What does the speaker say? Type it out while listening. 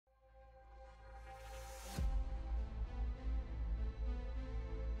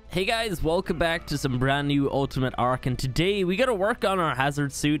Hey guys, welcome back to some brand new Ultimate Arc, and today we gotta work on our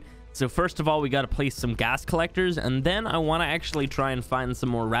hazard suit. So first of all, we gotta place some gas collectors, and then I want to actually try and find some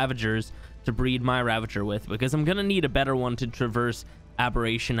more Ravagers to breed my Ravager with, because I'm gonna need a better one to traverse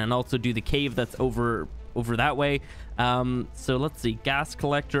Aberration and also do the cave that's over that way. So let's see, gas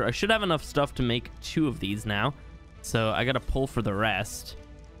collector. I should have enough stuff to make 2 of these now, so I gotta pull for the rest.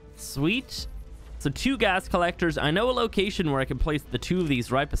 Sweet. So 2 gas collectors. I know a location where I can place the 2 of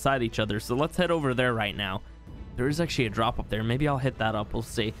these right beside each other, so let's head over there right now. There is actually a drop up there. Maybe I'll hit that up. We'll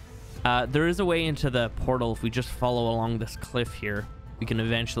see. There is a way into the portal. If we just follow along this cliff here, we can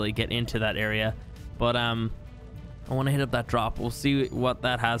eventually get into that area. But I want to hit up that drop. We'll see what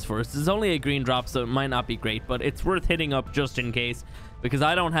that has for us. It's only a green drop, so it might not be great, but it's worth hitting up just in case, because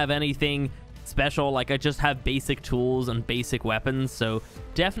I don't have anything special. Like, I just have basic tools and basic weapons, so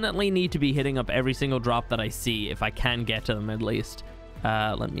definitely need to be hitting up every single drop that I see if I can get to them at least.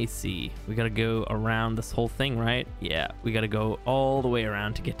 Let me see. We gotta go around this whole thing, right? Yeah, we gotta go all the way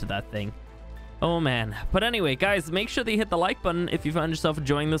around to get to that thing. Oh man. But anyway, guys, make sure that you hit the like button if you found yourself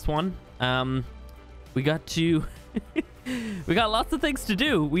enjoying this one. We got to we got lots of things to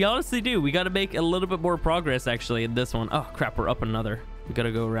do. We honestly do. We got to make a little bit more progress actually in this one. Oh crap, we're up another. We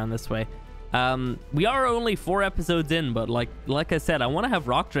gotta go around this way. We are only 4 episodes in, but like I said, I want to have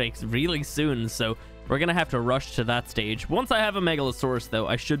rock drakes really soon, so we're gonna have to rush to that stage. Once I have a megalosaurus though,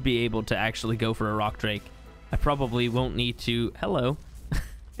 I should be able to actually go for a rock drake. I probably won't need to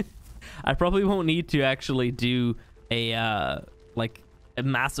I probably won't need to actually do a like a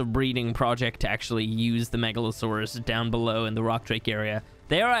massive breeding project to actually use the megalosaurus down below in the rock drake area.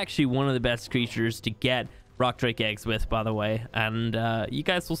 They are actually one of the best creatures to get rock drake eggs with, by the way, and you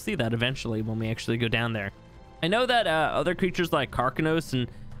guys will see that eventually when we actually go down there. I know that other creatures like Carcanos and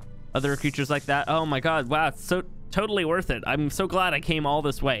other creatures like that, oh my god, wow, it's so totally worth it. I'm so glad I came all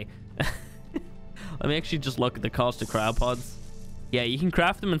this way. Let me actually just look at the cost of cryopods. Yeah, you can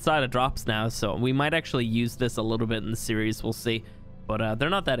craft them inside of drops now, so we might actually use this a little bit in the series. We'll see, but they're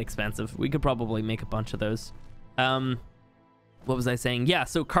not that expensive. We could probably make a bunch of those. What was I saying? Yeah,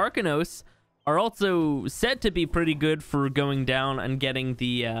 so Carcanos are also said to be pretty good for going down and getting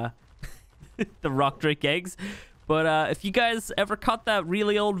the the rock drake eggs. But if you guys ever caught that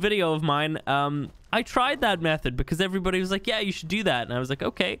really old video of mine, I tried that method because everybody was like, yeah, you should do that, and I was like,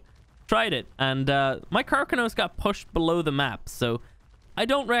 okay, tried it, and my Carcanos got pushed below the map, so I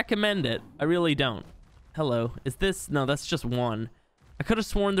don't recommend it. I really don't. Hello, is this? No, that's just one. I could have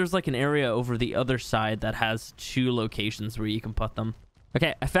sworn there's like an area over the other side that has 2 locations where you can put them.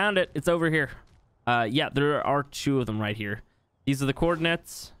 Okay, I found it. It's over here. Yeah, there are 2 of them right here. These are the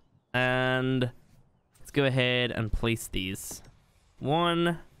coordinates, and let's go ahead and place these.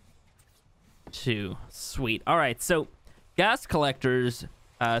 1, 2. Sweet. All right, so gas collectors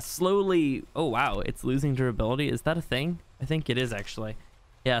slowly... Oh, wow, it's losing durability. Is that a thing? I think it is, actually.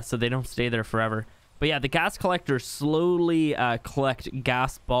 Yeah, so they don't stay there forever. But yeah, the gas collectors slowly collect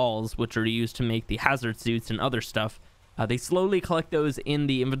gas balls, which are used to make the hazard suits and other stuff. They slowly collect those in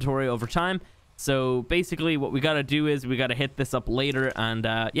the inventory over time. So basically what we got to do is we got to hit this up later. And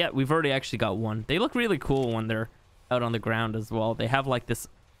yeah, we've already actually got one. They look really cool when they're out on the ground as well. They have like this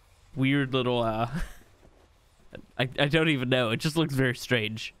weird little... I don't even know. It just looks very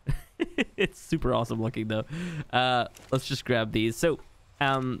strange. It's super awesome looking though. Let's just grab these. So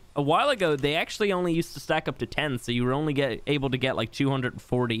a while ago, they actually only used to stack up to 10. So you were only able to get like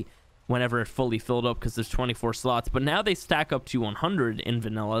 240 whenever it fully filled up because there's 24 slots, but now they stack up to 100 in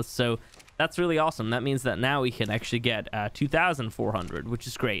vanilla, so that's really awesome. That means that now we can actually get 2,400, which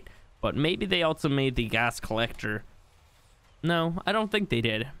is great. But maybe they also made the gas collector. No, I don't think they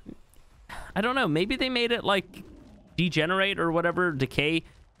did. I don't know, maybe they made it like degenerate or whatever, decay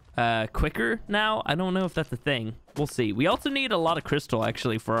quicker now. I don't know if that's a thing. We'll see. We also need a lot of crystal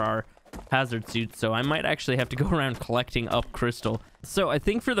actually for our hazard suits, so I might actually have to go around collecting up crystal. So I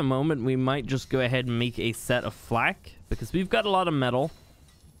think for the moment we might just go ahead and make a set of flak because we've got a lot of metal,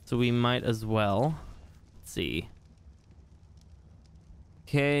 so we might as well. Let's see.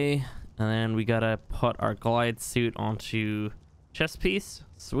 Okay, and then we gotta put our glide suit onto chest piece.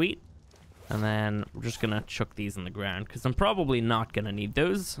 Sweet. And then we're just gonna chuck these in the ground because I'm probably not gonna need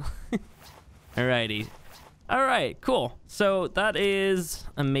those. Alrighty. All right, cool. So that is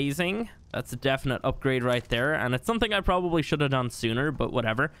amazing. That's a definite upgrade right there, and it's something I probably should have done sooner, but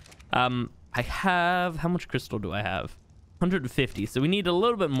whatever. I have... How much crystal do I have? 150, so we need a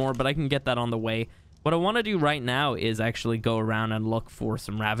little bit more, but I can get that on the way. What I want to do right now is actually go around and look for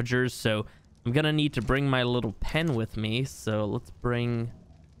some Ravagers, so I'm gonna need to bring my little pen with me, so let's bring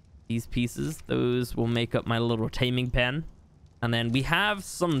these pieces. Those will make up my little taming pen. And then we have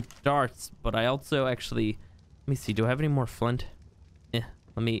some darts, but I also actually... Let me see. Do I have any more flint? Let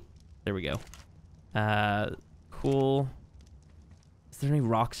me... There we go. Cool. Is there any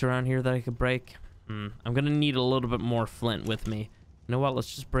rocks around here that I could break? I'm going to need a little bit more flint with me. You know what?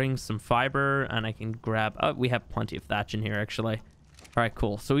 Let's just bring some fiber, and I can grab... Oh, we have plenty of thatch in here, actually. All right,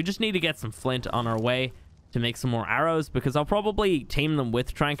 cool. So we just need to get some flint on our way to make some more arrows, because I'll probably tame them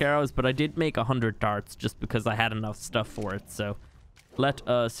with trank arrows, but I did make 100 darts just because I had enough stuff for it. So let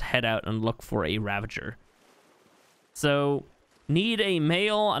us head out and look for a Ravager. So need a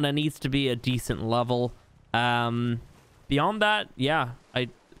male, and it needs to be a decent level. Beyond that, yeah, I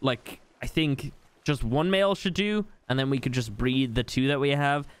think just one male should do, and then we could just breed the 2 that we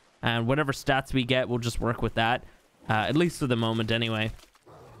have, and whatever stats we get, we'll just work with that, at least for the moment anyway.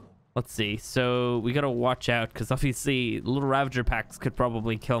 Let's see. So we gotta watch out, because obviously little Ravager packs could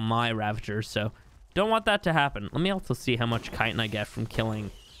probably kill my Ravager, so don't want that to happen. Let me also see how much chitin I get from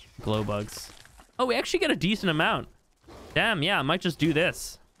killing glow bugs. Oh, we actually get a decent amount. Damn, yeah, I might just do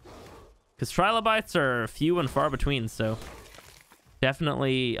this, because trilobites are few and far between, so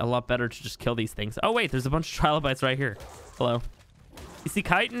definitely a lot better to just kill these things. Oh wait, there's a bunch of trilobites right here. Hello. You see,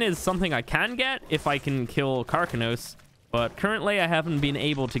 chitin is something I can get if I can kill Carcanos, but currently I haven't been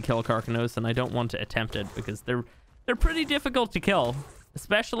able to kill Carcanos, and I don't want to attempt it because they're pretty difficult to kill,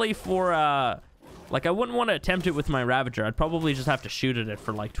 especially for like, I wouldn't want to attempt it with my Ravager. I'd probably just have to shoot at it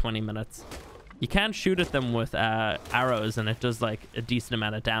for like 20 minutes. You can shoot at them with arrows, and it does like a decent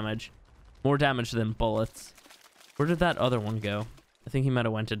amount of damage, more damage than bullets. Where did that other one go? I think he might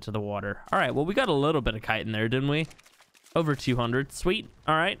have went into the water. All right, well, we got a little bit of chitin there, didn't we? Over 200. Sweet.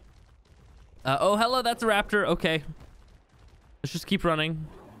 All right. Oh, hello, that's a raptor. Okay. Let's just keep running.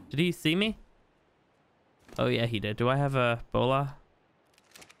 Did he see me? Oh, yeah, he did. Do I have a bola?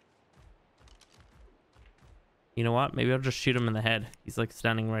 You know what? Maybe I'll just shoot him in the head. He's like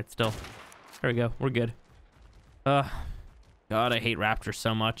standing right still. There we go. We're good. God, I hate raptors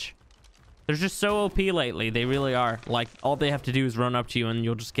so much. They're just so OP lately. They really are. Like, all they have to do is run up to you and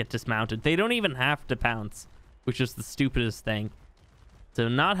you'll just get dismounted. They don't even have to pounce, which is the stupidest thing. So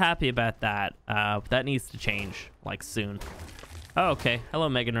not happy about that. That needs to change, like, soon. Oh, okay. Hello,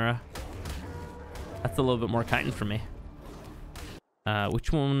 Meganura. That's a little bit more chitin for me.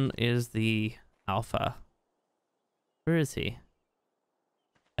 Which one is the alpha? Where is he?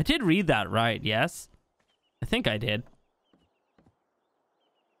 I did read that right, yes? I think I did.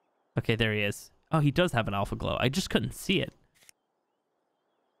 Okay, there he is. Oh, he does have an alpha glow. I just couldn't see it.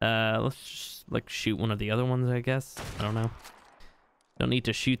 Let's just, like, shoot one of the other ones, I guess. I don't know. Don't need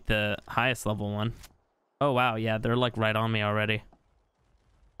to shoot the highest level one. Oh, wow. Yeah, they're, like, right on me already.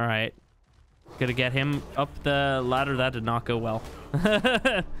 All right. Gotta get him up the ladder. That did not go well.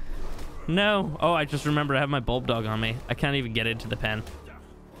 No. Oh, I just remember I have my bulb dog on me. I can't even get into the pen.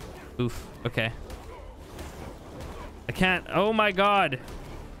 Oof. Okay. I can't. Oh, my God.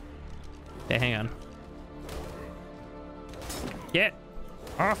 Okay, hang on. Get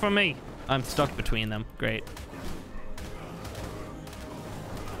off of me. I'm stuck between them. Great.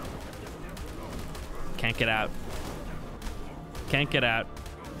 Can't get out. Can't get out.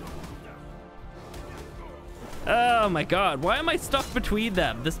 Oh my God. Why am I stuck between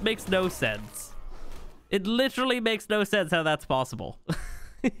them? This makes no sense. It literally makes no sense how that's possible.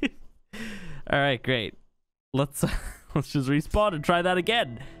 All right, great. Let's just respawn and try that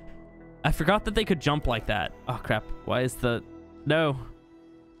again. I forgot that they could jump like that. Oh, crap. Why is the... No.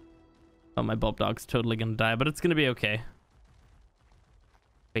 Oh, my bulb dog's totally gonna die, but it's gonna be okay.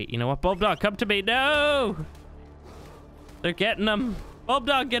 Wait, you know what? Bulb dog, come to me. No! They're getting them. Bulb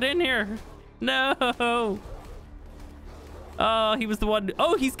dog, get in here. No! Oh, he was the one...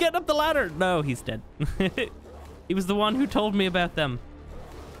 Oh, he's getting up the ladder. No, he's dead. He was the one who told me about them.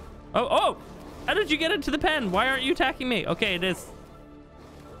 Oh, oh! How did you get into the pen? Why aren't you attacking me? Okay, it is.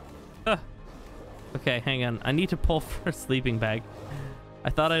 Okay, hang on. I need to pull for a sleeping bag. I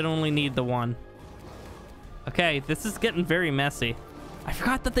thought I'd only need the one. Okay, this is getting very messy. I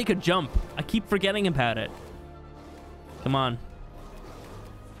forgot that they could jump. I keep forgetting about it. Come on.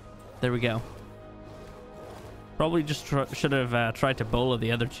 There we go. Probably just should have tried to bola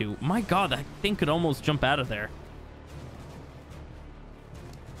the other two. My God, that thing could almost jump out of there.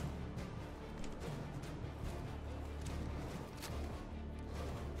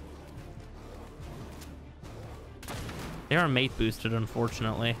 They are mate boosted,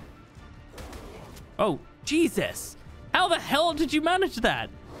 unfortunately. Oh, Jesus! How the hell did you manage that?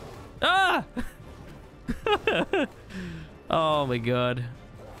 Ah! Oh my God.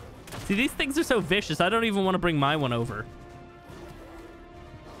 See, these things are so vicious. I don't even want to bring my one over.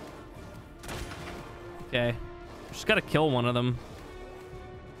 Okay. Just gotta kill one of them.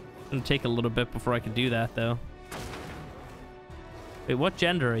 It's gonna take a little bit before I can do that, though. Wait, what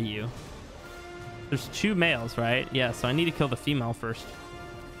gender are you? There's 2 males, right? Yeah, so I need to kill the female first.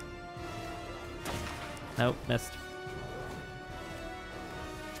 Nope, missed.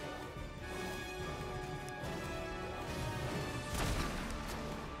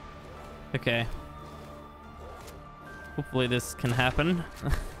 Okay. Hopefully this can happen.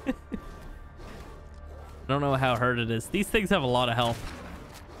 I don't know how hurt it is. These things have a lot of health.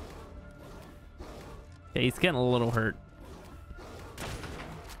 Okay, he's getting a little hurt.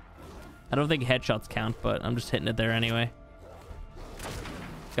 I don't think headshots count, but I'm just hitting it there anyway.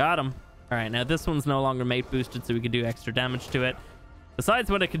 Got him. All right, now this one's no longer mate boosted, so we can do extra damage to it.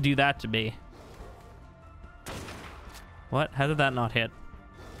 Besides what it could do that to me. What? How did that not hit?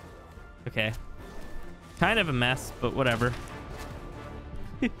 Okay. Kind of a mess, but whatever.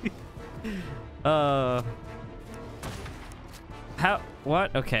 How?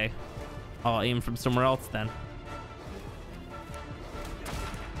 What? Okay. I'll aim from somewhere else then.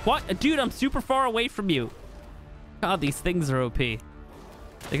 What? Dude, I'm super far away from you. God, these things are OP. They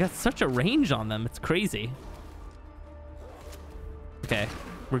got such a range on them. It's crazy. Okay,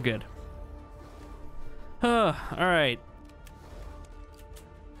 we're good. All right.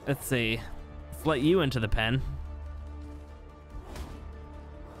 Let's see. Let's let you into the pen.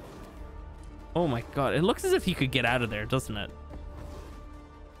 Oh my God, it looks as if you could get out of there, doesn't it?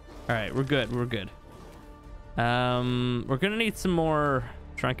 All right, we're good. We're good. We're gonna need some more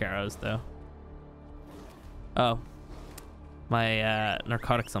trunk arrows, though. Oh, my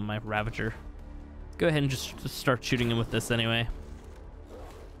narcotics on my Ravager. Go ahead and just start shooting him with this anyway.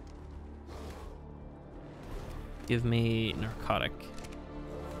 Give me narcotic.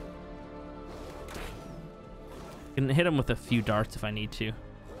 Can hit him with a few darts if I need to.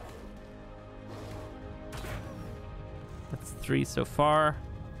 That's 3 so far.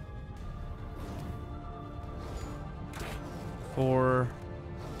 4.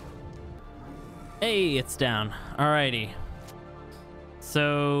 Hey, it's down. Alrighty.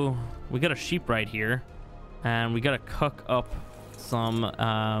 So we got a sheep right here, and we gotta cook up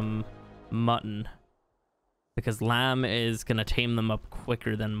some mutton, because lamb is gonna tame them up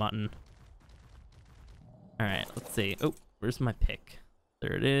quicker than mutton. All right, let's see. Oh, where's my pick?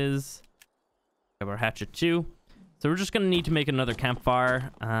 There it is. Have our hatchet too. So we're just gonna need to make another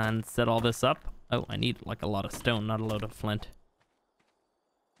campfire and set all this up. Oh, I need like a lot of stone, not a load of flint.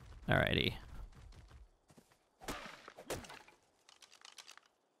 Alrighty.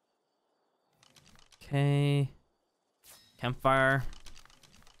 Okay. Campfire.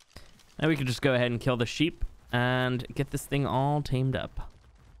 Now we can just go ahead and kill the sheep and get this thing all tamed up.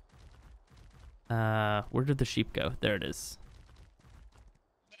 Where did the sheep go? There it is.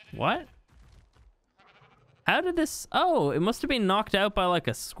 What? How did this... Oh, it must have been knocked out by like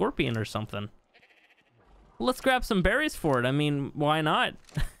a scorpion or something. Let's grab some berries for it. I mean, why not?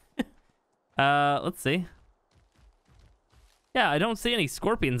 Let's see. Yeah, I don't see any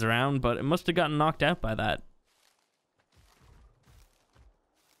scorpions around, but it must have gotten knocked out by that.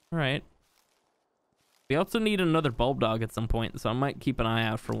 All right. We also need another bulb dog at some point, so I might keep an eye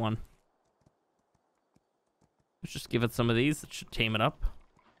out for one. Let's just give it some of these. It should tame it up.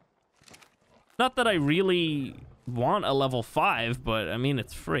 Not that I really want a level 5, but I mean,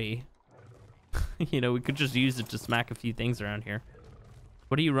 it's free. You know, we could just use it to smack a few things around here.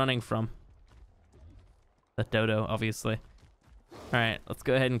 What are you running from? The dodo, obviously. All right, let's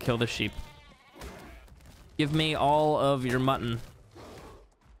go ahead and kill the sheep. Give me all of your mutton.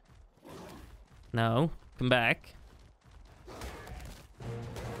 No, come back.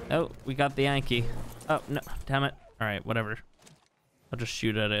 Oh, we got the Yankee. Oh, no, damn it. All right, whatever. I'll just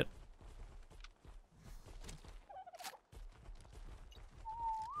shoot at it.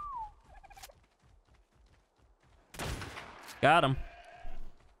 Got him.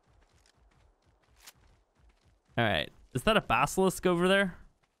 All right. Is that a basilisk over there?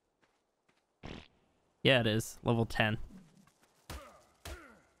 Yeah, it is. Level 10.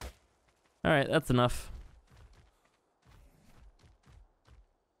 All right, that's enough.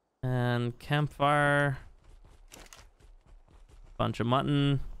 And campfire. Bunch of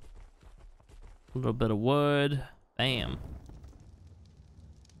mutton. A little bit of wood. Bam.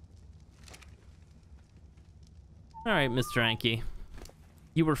 All right, Mr. Anki.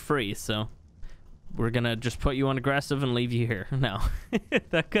 You were free, so we're gonna just put you on aggressive and leave you here. No.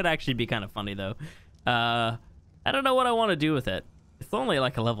 That could actually be kind of funny, though. I don't know what I want to do with it. It's only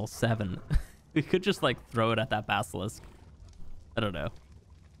like a level 7. We could just like throw it at that basilisk. I don't know.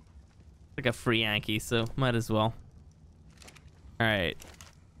 Like a free Yankee, so might as well. All right.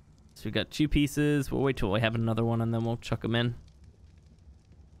 so we got 2 pieces. We'll wait till we have another one and then we'll chuck them in.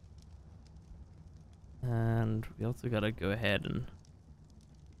 And we also gotta go ahead and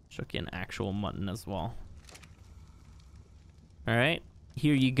chuck in actual mutton as well. All right,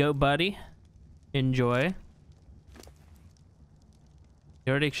 here you go, buddy. Enjoy. You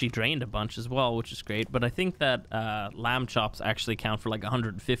already actually drained a bunch as well, which is great. But I think that lamb chops actually count for like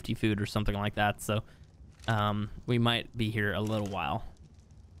 150 food or something like that. So we might be here a little while.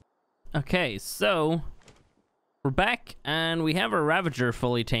 Okay, so we're back and we have our Ravager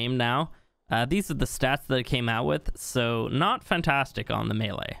fully tamed now. These are the stats that it came out with. So not fantastic on the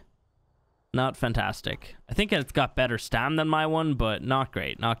melee. Not fantastic. I think it's got better stam than my one, but not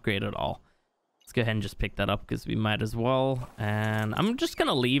great. Not great at all. Let's go ahead and just pick that up because we might as well. And I'm just going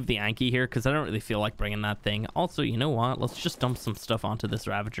to leave the Anki here because I don't really feel like bringing that thing. Also, you know what? Let's just dump some stuff onto this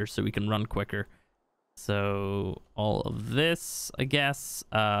Ravager so we can run quicker. So all of this, I guess.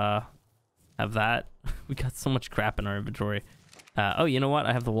 Have that. We got so much crap in our inventory. Oh, you know what?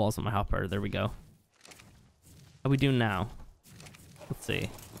 I have the walls on my hopper. There we go. How we doing now? Let's see.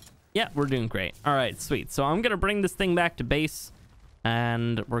 Yeah, we're doing great. All right, sweet. So I'm going to bring this thing back to base.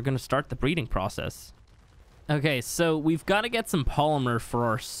 And we're going to start the breeding process. Okay, so we've got to get some polymer for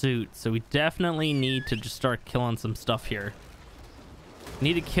our suit. So we definitely need to just start killing some stuff here.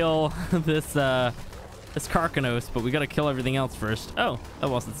 Need to kill this Carcanos, but we got to kill everything else first. Oh,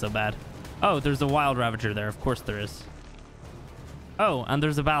 that wasn't so bad. Oh, there's a wild Ravager there. Of course there is. Oh, and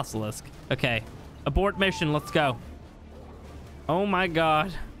there's a Basilisk. Okay, abort mission. Let's go. Oh my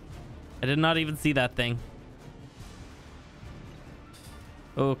god. I did not even see that thing.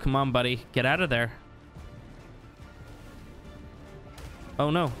 Oh, come on, buddy. Get out of there. Oh,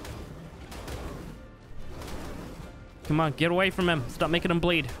 no. Come on, get away from him. Stop making him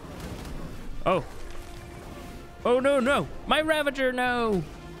bleed. Oh. Oh, no, no. My Ravager, no.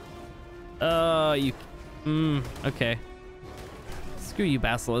 You... okay. Screw you,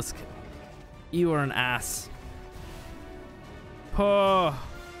 Basilisk. You are an ass. Oh.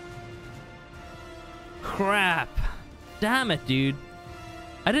 Crap. Damn it, dude.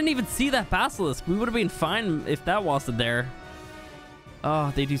 I didn't even see that Basilisk. We would have been fine if that wasn't there.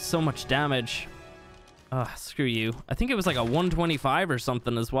 Oh, they do so much damage. Oh, screw you. I think it was like a 125 or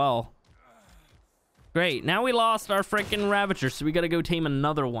something as well. Great. Now we lost our freaking Ravager, so we gotta go tame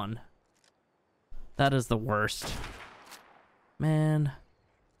another one. That is the worst. Man.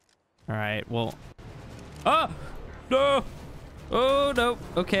 Alright, well... Oh! No! Oh, no.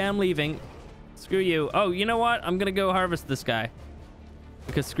 Okay, I'm leaving. Screw you. Oh, you know what? I'm gonna go harvest this guy.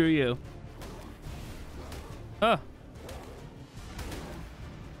 Because screw you. Oh.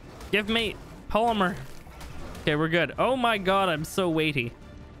 Give me polymer. Okay, we're good. Oh my god, I'm so weighty.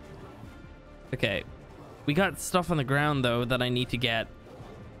 Okay. We got stuff on the ground, though, that I need to get.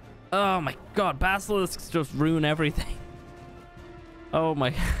 Oh my god, basilisks just ruin everything. Oh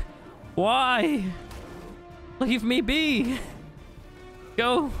my... Why? Leave me be.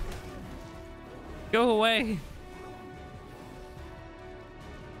 Go. Go away.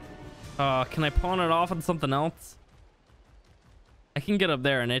 Can I pawn it off on something else? I can get up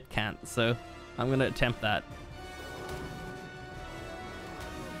there and it can't, so I'm gonna attempt that.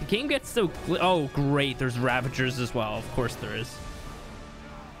 The game gets so oh great, there's Ravagers as well. Of course there is.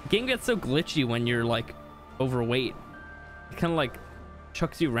 The game gets so glitchy when you're like overweight. It kind of like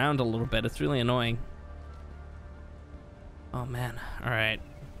chucks you around a little bit. It's really annoying. Oh man. All right.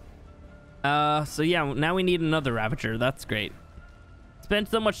 So yeah, now we need another Ravager. That's great. Spent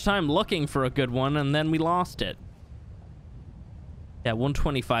so much time looking for a good one and then we lost it. Yeah,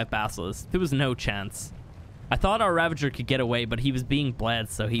 125 Basilisk. There was no chance. I thought our Ravager could get away, but he was being bled,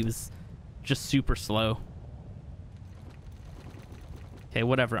 so he was just super slow. Okay,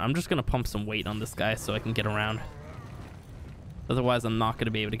 whatever. I'm just gonna pump some weight on this guy so I can get around. Otherwise, I'm not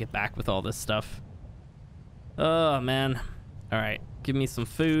gonna be able to get back with all this stuff. Oh, man. All right, give me some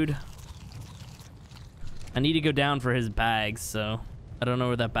food. I need to go down for his bags, so I don't know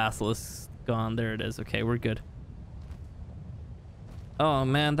where that Basilisk's gone. There it is. Okay, we're good. Oh,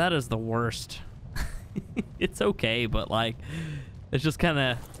 man, that is the worst. It's okay, but, like, it just kind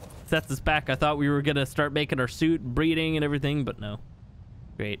of sets us back. I thought we were going to start making our suit, breeding and everything, but no.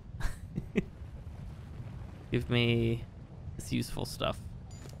 Great. Give me this useful stuff.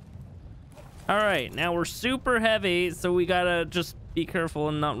 All right, now we're super heavy, so we got to just be careful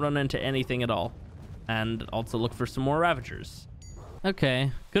and not run into anything at all. And also look for some more Ravagers.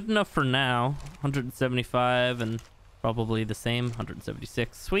 Okay, good enough for now. 175 and probably the same,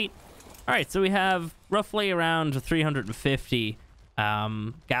 176. Sweet. All right, so we have roughly around 350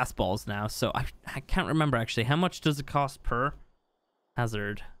 gas balls now. So I can't remember actually. How much does it cost per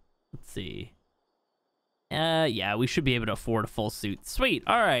hazard? Let's see. Yeah, we should be able to afford a full suit. Sweet.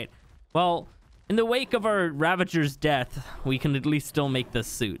 All right. Well, in the wake of our Ravager's death, we can at least still make this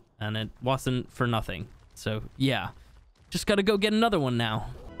suit, and it wasn't for nothing. So, yeah. Just gotta go get another one now.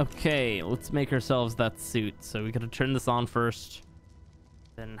 Okay, let's make ourselves that suit. So we gotta turn this on first.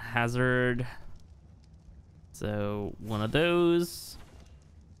 Then hazard. So one of those.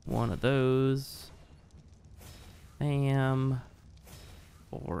 One of those. Bam.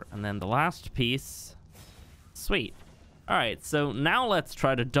 4. And then the last piece. Sweet. All right, so now let's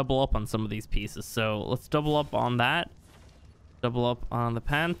try to double up on some of these pieces. So let's double up on that. Double up on the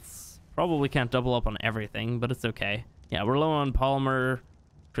pants. Probably can't double up on everything, but it's okay. Yeah, we're low on polymer,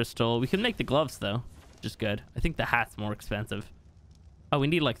 crystal. We can make the gloves, though, which is good. I think the hat's more expensive. Oh, we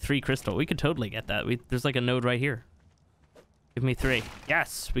need like 3 crystal. We could totally get that. There's like a node right here. Give me 3.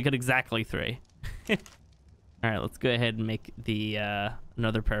 Yes, we got exactly 3. All right, let's go ahead and make the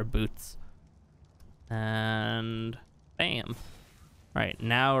another pair of boots. And bam. All right,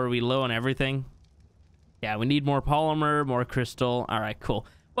 now are we low on everything? Yeah, we need more polymer, more crystal. All right, cool.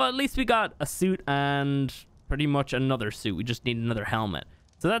 Well, at least we got a suit and pretty much another suit. We just need another helmet.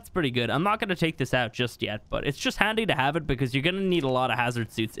 So that's pretty good. I'm not going to take this out just yet, but it's just handy to have it because you're going to need a lot of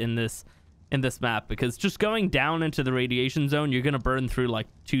hazard suits in this map, because just going down into the radiation zone, you're going to burn through like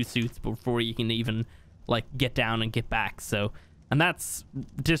 2 suits before you can even like get down and get back. So, and that's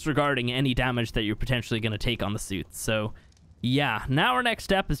disregarding any damage that you're potentially going to take on the suits. So yeah, now our next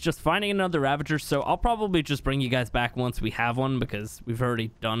step is just finding another Ravager. So I'll probably just bring you guys back once we have one, because we've already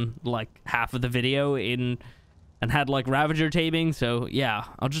done like half of the video and had like Ravager taming. So yeah,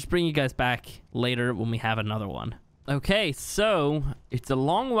 I'll just bring you guys back later when we have another one. Okay, so it's a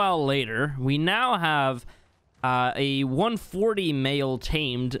long while later. We now have a 140 male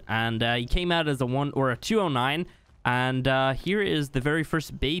tamed, and he came out as a 209. And here is the very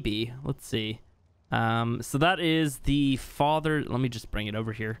first baby. Let's see. So that is the father. Let me just bring it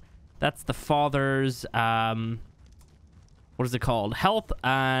over here. That's the father's, what is it called? Health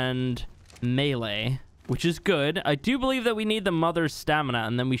and melee, which is good. I do believe that we need the mother's stamina,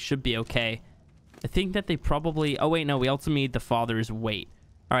 and then we should be okay. I think that they probably... Oh, wait, no. We also need the father's weight.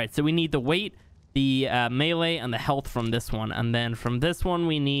 All right, so we need the weight, the melee, and the health from this one. And then from this one,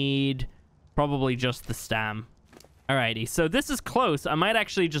 we need probably just the stam. Alrighty, so this is close. I might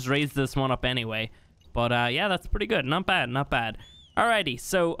actually just raise this one up anyway. But yeah, that's pretty good. Not bad, not bad. Alrighty,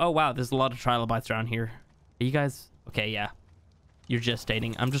 so... Oh, wow, there's a lot of trilobites around here. Are you guys... Okay, yeah. You're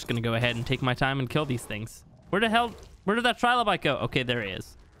gestating. I'm just going to go ahead and take my time and kill these things. Where the hell... Where did that trilobite go? Okay, there he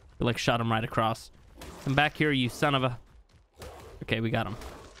is. We, like, shot him right across. Come back here, you son of a... Okay, we got him.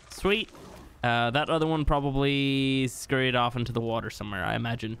 Sweet. That other one probably scurried off into the water somewhere, I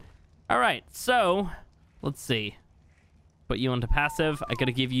imagine. Alright, so... Let's see. Put you onto passive. I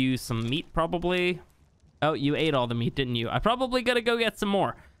gotta give you some meat, probably. Oh, you ate all the meat, didn't you? I probably gotta go get some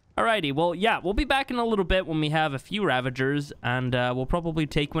more. Alrighty, well, yeah, we'll be back in a little bit when we have a few Ravagers, and we'll probably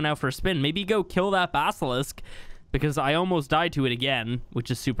take one out for a spin. Maybe go kill that Basilisk, because I almost died to it again,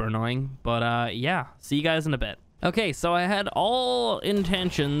 which is super annoying. But, yeah, see you guys in a bit. Okay, so I had all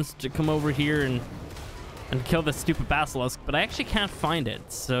intentions to come over here and kill this stupid Basilisk, but I actually can't find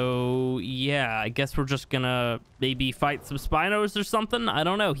it. So, yeah, I guess we're just gonna maybe fight some Spinos or something. I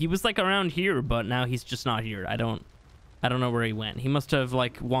don't know. He was, like, around here, but now he's just not here. I don't know where he went. He must have,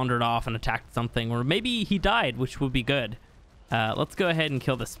 like, wandered off and attacked something, or maybe he died, which would be good. Let's go ahead and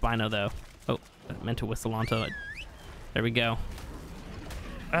kill the Spino, though. Oh, I meant to whistle onto it. There we go.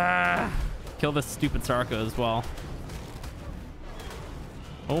 Kill this stupid Sarco as well.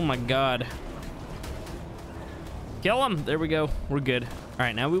 Oh my god. Kill him! There we go. We're good.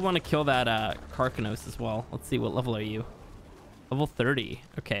 Alright, now we want to kill that Carcanos as well. Let's see, what level are you? Level 30.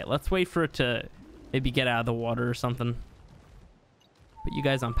 Okay, let's wait for it to maybe get out of the water or something. Put you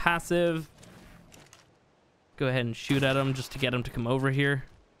guys on passive. Go ahead and shoot at him just to get him to come over here.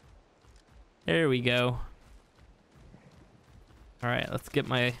 There we go. Alright, let's get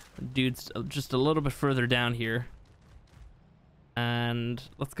my dudes just a little bit further down here. And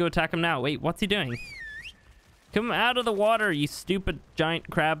let's go attack him now. Wait, what's he doing? Come out of the water, you stupid giant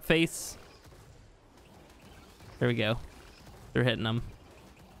crab face. There we go. They're hitting him.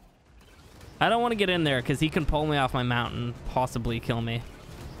 I don't want to get in there because he can pull me off my mountain, possibly kill me.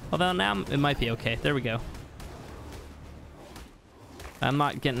 Although now it might be okay. There we go. I'm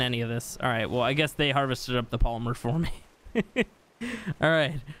not getting any of this. Alright, well, I guess they harvested up the polymer for me.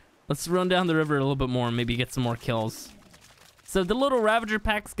 Alright, let's run down the river a little bit more and maybe get some more kills. So the little Ravager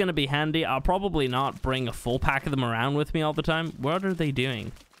pack's gonna be handy. I'll probably not bring a full pack of them around with me all the time. What are they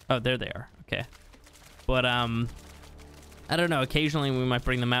doing? Oh, there they are. Okay. But, I don't know. Occasionally we might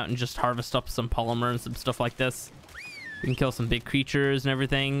bring them out and just harvest up some polymer and some stuff like this. We can kill some big creatures and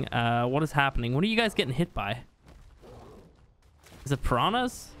everything. What is happening? What are you guys getting hit by? Is it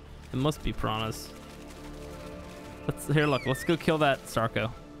piranhas? It must be piranhas. Here, look. Let's go kill that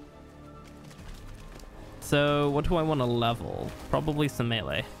Sarco. So, what do I want to level? Probably some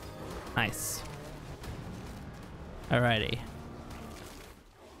melee. Nice. Alrighty.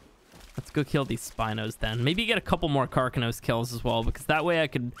 Let's go kill these Spinos then. Maybe get a couple more Carcanos kills as well, because that way I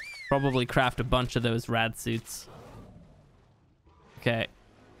could probably craft a bunch of those rad suits. Okay.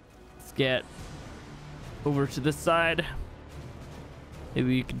 Let's get over to this side. Maybe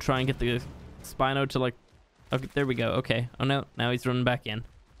we can try and get the Spino to like... Okay, there we go. Okay. Oh no, now he's running back in.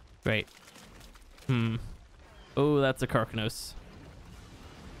 Great. Oh, that's a Carcanos.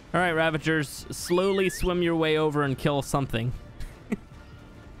 Alright, Ravagers. Slowly swim your way over and kill something.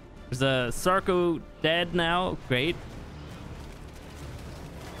 There's a Sarco dead now. Great.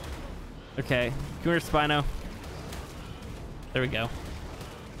 Okay. Come here, Spino. There we go.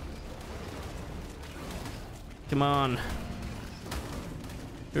 Come on.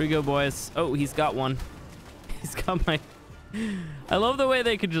 Here we go, boys. Oh, he's got one. He's got my... I love the way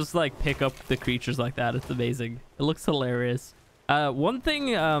they could just, like, pick up the creatures like that. It's amazing. It looks hilarious. One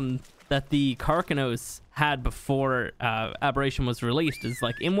thing that the Carcanos had before Aberration was released is,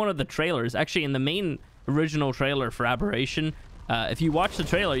 like, in one of the trailers, actually in the main original trailer for Aberration, if you watch the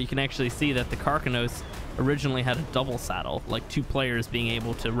trailer, you can actually see that the Carcanos originally had a double saddle, like 2 players being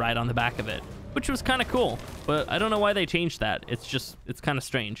able to ride on the back of it, which was kind of cool, but I don't know why they changed that. It's kind of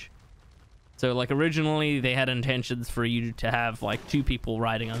strange. So, like, originally they had intentions for you to have, like, 2 people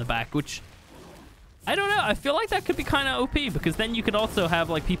riding on the back, which, I don't know, I feel like that could be kind of OP, because then you could also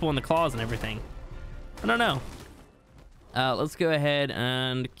have, like, people in the claws and everything. I don't know. Let's go ahead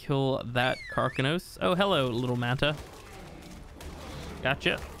and kill that Carcanos. Oh, hello, little Manta.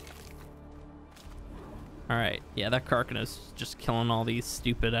 Gotcha. Alright, yeah, that Carcanos is just killing all these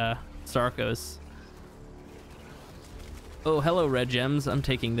stupid Sarcos. Oh, hello, red gems. I'm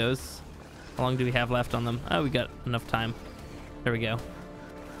taking those. How long do we have left on them? Oh, we got enough time. There we go.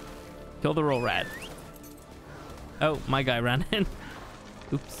 Kill the roll rat. Oh, my guy ran in.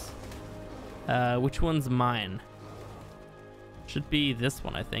 Oops. Which one's mine? Should be this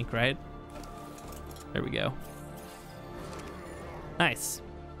one, I think, right? There we go. Nice.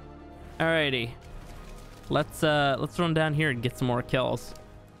 Alrighty. Let's run down here and get some more kills.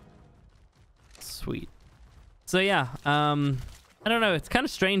 Sweet. So yeah, I don't know. It's kind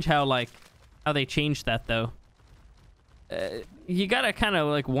of strange how they changed that though. You gotta kind of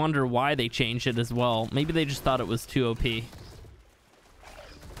like wonder why they changed it as well. Maybe they just thought it was too OP.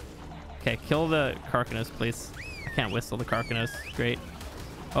 Okay, kill the Carcanos, please. I can't whistle the Carcanos. Great.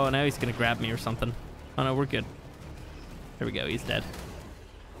 Oh, now he's gonna grab me or something. Oh no, we're good. There we go. He's dead.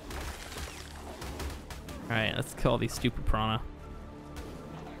 All right, let's kill these stupid piranha.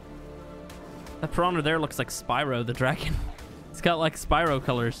 That piranha there looks like Spyro the dragon. It's got like Spyro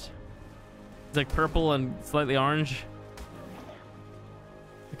colors. It's like purple and slightly orange.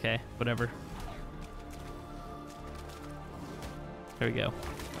 Okay, whatever. There we go.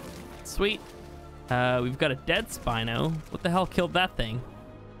 Sweet. We've got a dead Spino. What the hell killed that thing?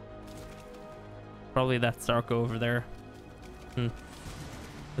 Probably that Sarco over there.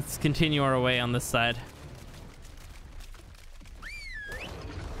 Let's continue our way on this side.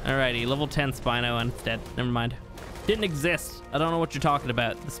 Alrighty, level 10 Spino and it's dead. Never mind. Didn't exist. I don't know what you're talking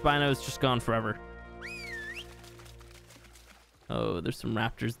about. The Spino's just gone forever. Oh, there's some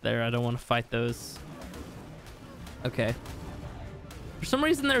raptors there. I don't want to fight those. Okay. For some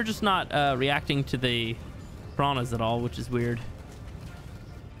reason, they're just not reacting to the piranhas at all, which is weird.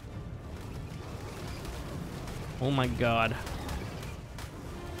 Oh my god.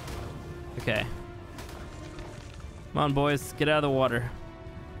 Okay. Come on, boys. Get out of the water.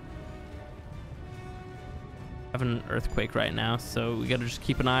 Having an earthquake right now, so we gotta just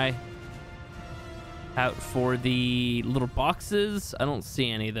keep an eye out for the little boxes. I don't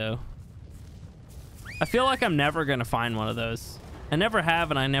see any though. I feel like I'm never gonna find one of those. I never have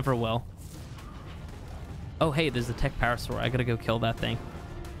and I never will. Oh hey, there's a tech parasaur. I gotta go kill that thing.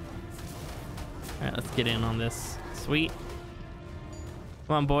 All right, let's get in on this. Sweet.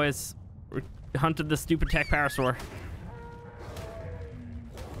 Come on, boys. We hunted the stupid tech parasaur.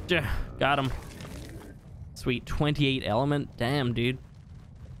 Got him. Sweet. 28 element. Damn, dude.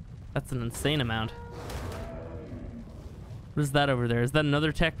 That's an insane amount. What is that over there? Is that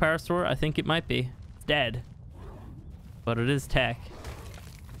another tech parasaur? I think it might be. It's dead. But it is tech.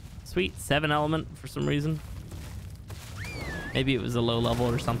 Sweet. 7 element for some reason. Maybe it was a low level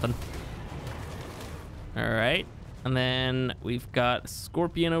or something. Alright. And then we've got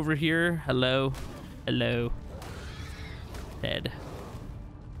Scorpion over here. Hello. Hello. Dead.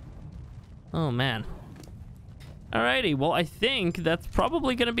 Oh, man. Alrighty. Well, I think that's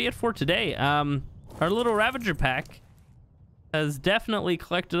probably going to be it for today. Our little Ravager pack has definitely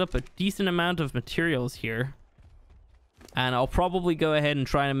collected up a decent amount of materials here. And I'll probably go ahead and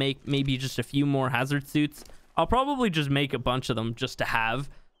try to make maybe just a few more hazard suits. I'll probably just make a bunch of them just to have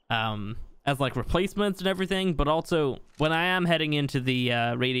as like replacements and everything. But also, when I am heading into the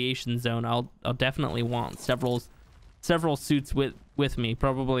radiation zone, I'll definitely want several suits with me.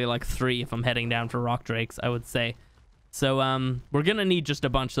 Probably like 3 if I'm heading down for rock drakes, I would say. So we're gonna need just a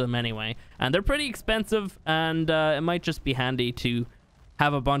bunch of them anyway, and they're pretty expensive, and it might just be handy to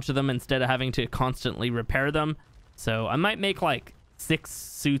have a bunch of them instead of having to constantly repair them. So I might make like 6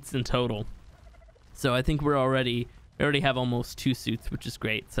 suits in total. So I think we already have almost 2 suits, which is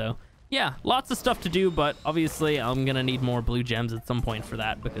great. So yeah, lots of stuff to do, but obviously I'm gonna need more blue gems at some point for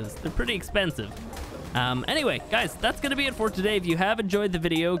that because they're pretty expensive. Anyway, guys, that's gonna be it for today. If you have enjoyed the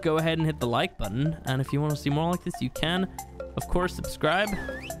video, go ahead and hit the like button, and if you want to see more like this, you can of course subscribe.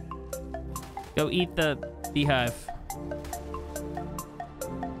 Go eat the beehive.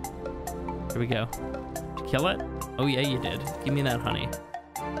 Here we go. Did you kill it? Oh yeah, you did. Give me that honey.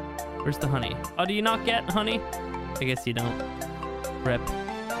 Where's the honey? Oh, do you not get honey? I guess you don't. Rip.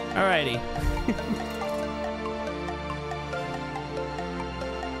 Alrighty.